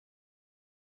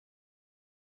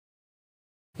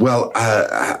Well,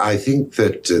 I think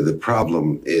that the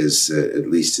problem is, at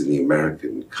least in the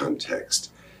American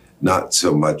context, not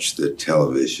so much that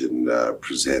television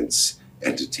presents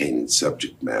entertaining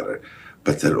subject matter,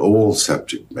 but that all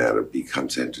subject matter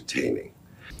becomes entertaining.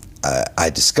 I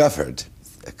discovered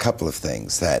a couple of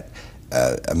things, that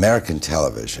American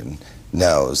television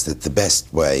knows that the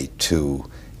best way to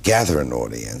gather an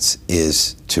audience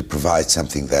is to provide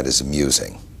something that is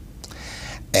amusing.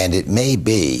 And it may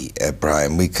be,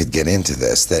 Brian, we could get into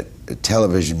this, that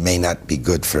television may not be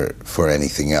good for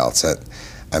anything else.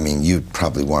 I mean, you'd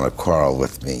probably want to quarrel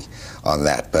with me on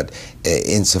that, but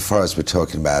insofar as we're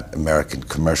talking about American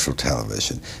commercial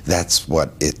television, that's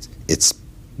what its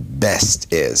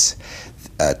best is,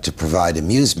 to provide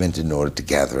amusement in order to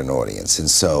gather an audience. And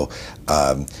so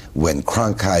when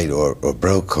Cronkite or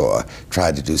Brokaw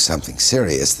tried to do something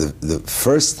serious, the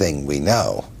first thing we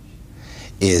know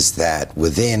is that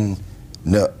within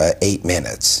 8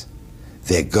 minutes,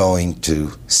 they're going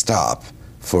to stop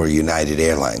for a United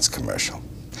Airlines commercial.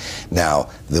 Now,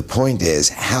 the point is,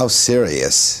 how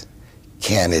serious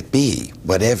can it be,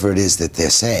 whatever it is that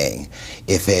they're saying,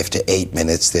 if after 8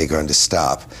 minutes they're going to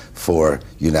stop for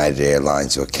United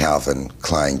Airlines or Calvin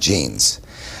Klein jeans?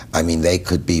 I mean, they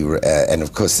could be, and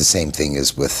of course the same thing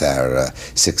is with our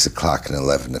 6 o'clock and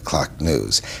 11 o'clock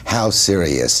news. How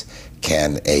serious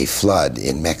can a flood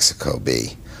in Mexico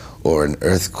be, or an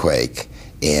earthquake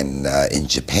in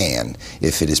Japan,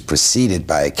 if it is preceded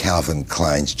by a Calvin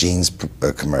Klein's jeans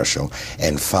commercial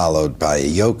and followed by a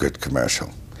yogurt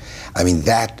commercial? I mean,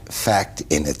 that fact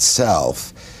in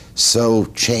itself so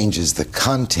changes the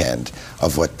content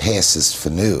of what passes for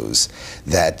news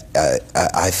that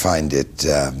I find it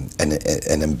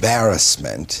an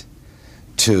embarrassment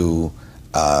to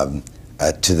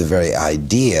the very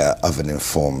idea of an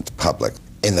informed public.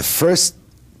 In the first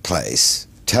place,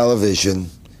 television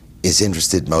is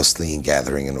interested mostly in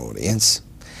gathering an audience,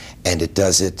 and it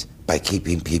does it by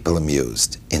keeping people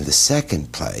amused. In the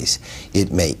second place,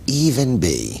 it may even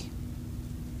be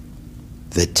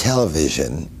that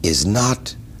television is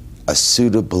not a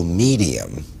suitable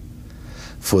medium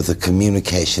for the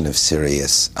communication of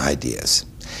serious ideas.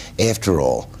 After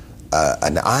all,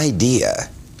 an idea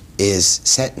is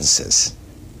sentences,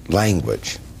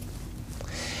 language.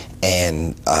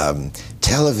 And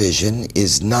television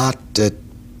is not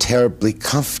terribly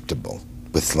comfortable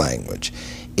with language.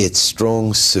 Its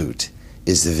strong suit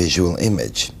is the visual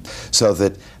image. So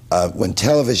that when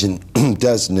television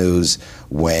does news,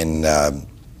 when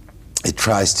it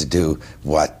tries to do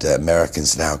what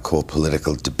Americans now call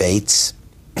political debates,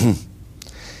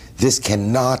 this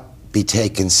cannot be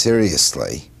taken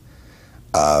seriously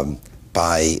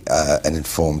by an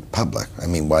informed public. I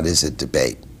mean, what is a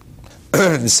debate?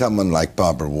 Someone like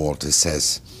Barbara Walters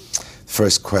says,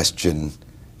 first question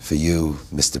for you,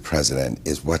 Mr. President,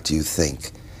 is what do you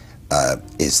think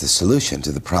is the solution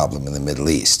to the problem in the Middle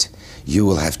East? You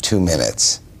will have 2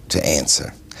 minutes to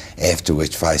answer, after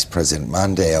which Vice President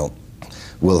Mondale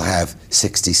will have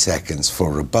 60 seconds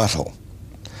for rebuttal.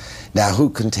 Now, who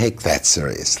can take that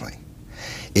seriously?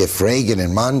 If Reagan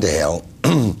and Mondale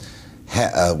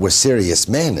were serious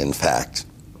men, in fact,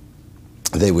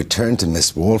 they would turn to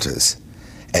Miss Walters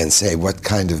and say, what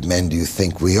kind of men do you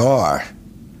think we are?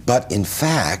 But in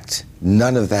fact,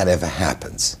 none of that ever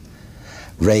happens.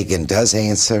 Reagan does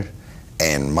answer,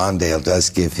 and Mondale does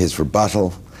give his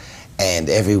rebuttal, and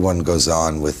everyone goes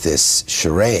on with this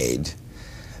charade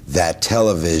that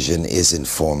television is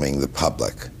informing the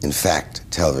public. In fact,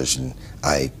 television,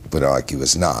 I would argue,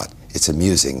 is not. It's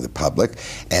amusing the public,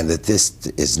 and that this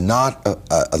is not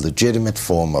a legitimate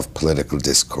form of political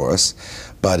discourse,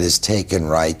 but is taken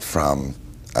right from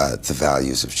the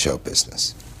values of show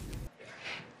business.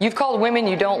 You've called women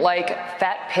you don't like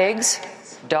fat pigs,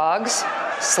 dogs,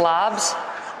 slobs,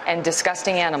 and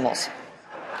disgusting animals.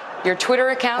 Your Twitter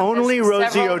account... Only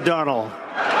Rosie O'Donnell.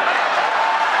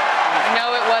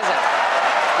 No, it wasn't.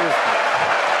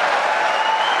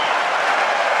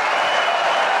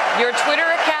 Your Twitter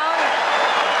account...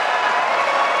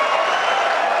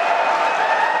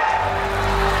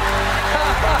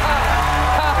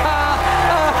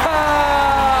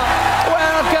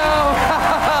 Welcome!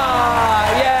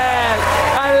 Yes,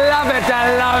 I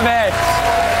love it.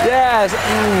 Yes.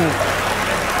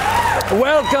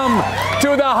 Welcome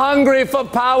to the Hungry for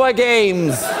Power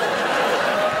Games.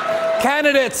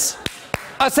 Candidates,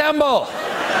 assemble.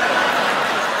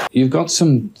 You've got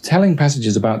some telling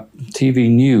passages about TV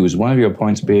news. One of your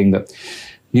points being that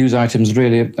news items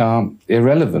really are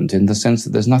irrelevant in the sense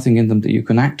that there's nothing in them that you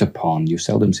can act upon. You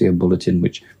seldom see a bulletin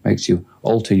which makes you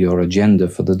alter your agenda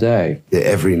for the day.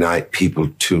 Every night people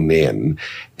tune in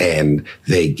and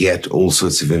they get all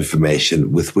sorts of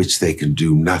information with which they can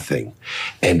do nothing.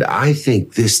 And I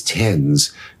think this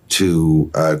tends to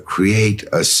create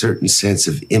a certain sense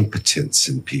of impotence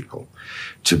in people,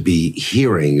 to be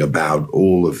hearing about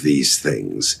all of these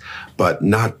things, but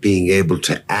not being able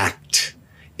to act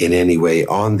in any way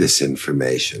on this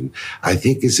information, I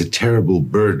think is a terrible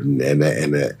burden and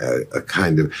a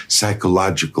kind of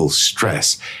psychological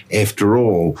stress. After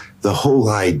all, the whole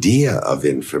idea of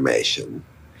information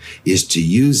is to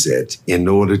use it in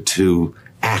order to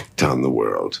act on the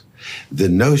world. The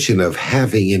notion of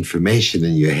having information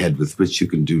in your head with which you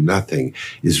can do nothing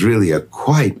is really a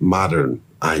quite modern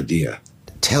idea.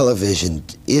 Television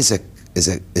is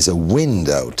a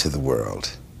window to the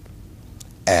world,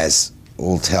 as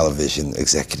all television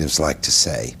executives like to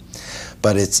say,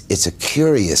 but it's a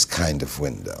curious kind of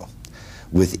window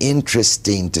with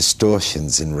interesting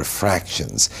distortions and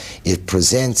refractions. It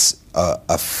presents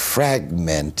a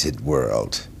fragmented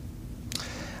world.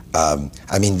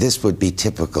 I mean, this would be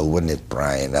typical, wouldn't it,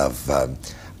 Brian, of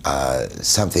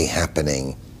something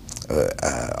happening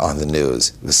on the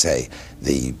news. Let's say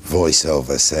the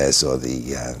voiceover says, or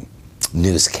the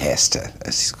newscaster,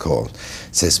 as he's called,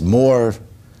 says, more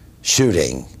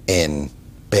shooting in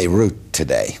Beirut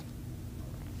today.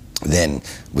 Then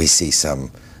we see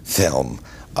some film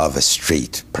of a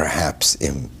street, perhaps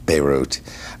in Beirut,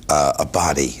 a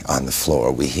body on the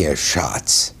floor. We hear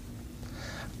shots.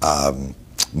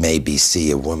 Maybe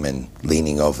see a woman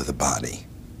leaning over the body.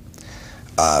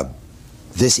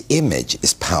 This image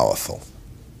is powerful.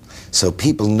 So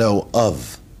people know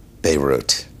of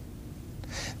Beirut.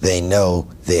 They know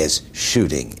there's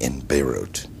shooting in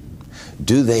Beirut.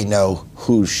 Do they know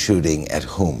who's shooting at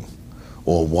whom,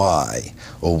 or why,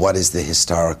 or what is the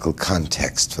historical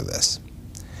context for this?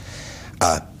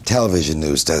 Television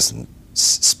news doesn't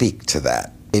speak to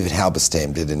that. David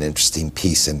Halberstam did an interesting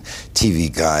piece in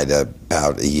TV Guide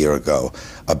about a year ago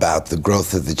about the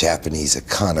growth of the Japanese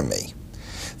economy,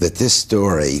 that this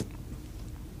story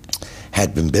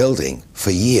had been building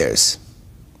for years,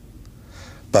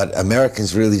 but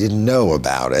Americans really didn't know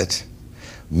about it,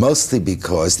 mostly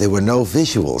because there were no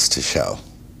visuals to show.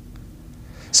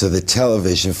 So the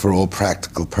television, for all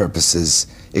practical purposes,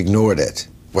 ignored it.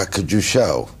 What could you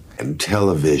show? And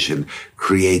television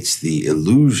creates the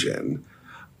illusion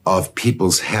of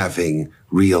people's having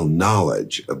real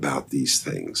knowledge about these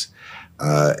things.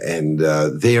 And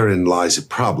therein lies a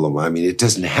problem. I mean, it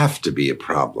doesn't have to be a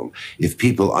problem. If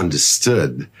people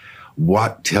understood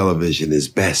what television is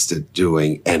best at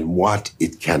doing and what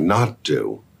it cannot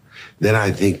do, then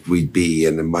I think we'd be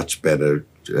in a much better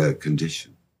condition.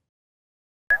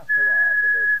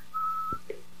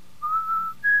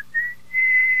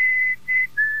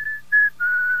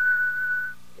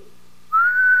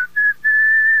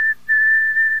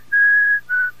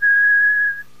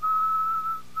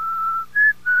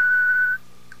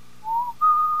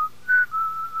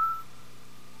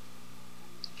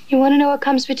 You want to know what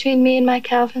comes between me and my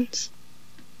Calvins?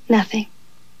 Nothing.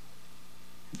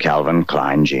 Calvin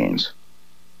Klein jeans.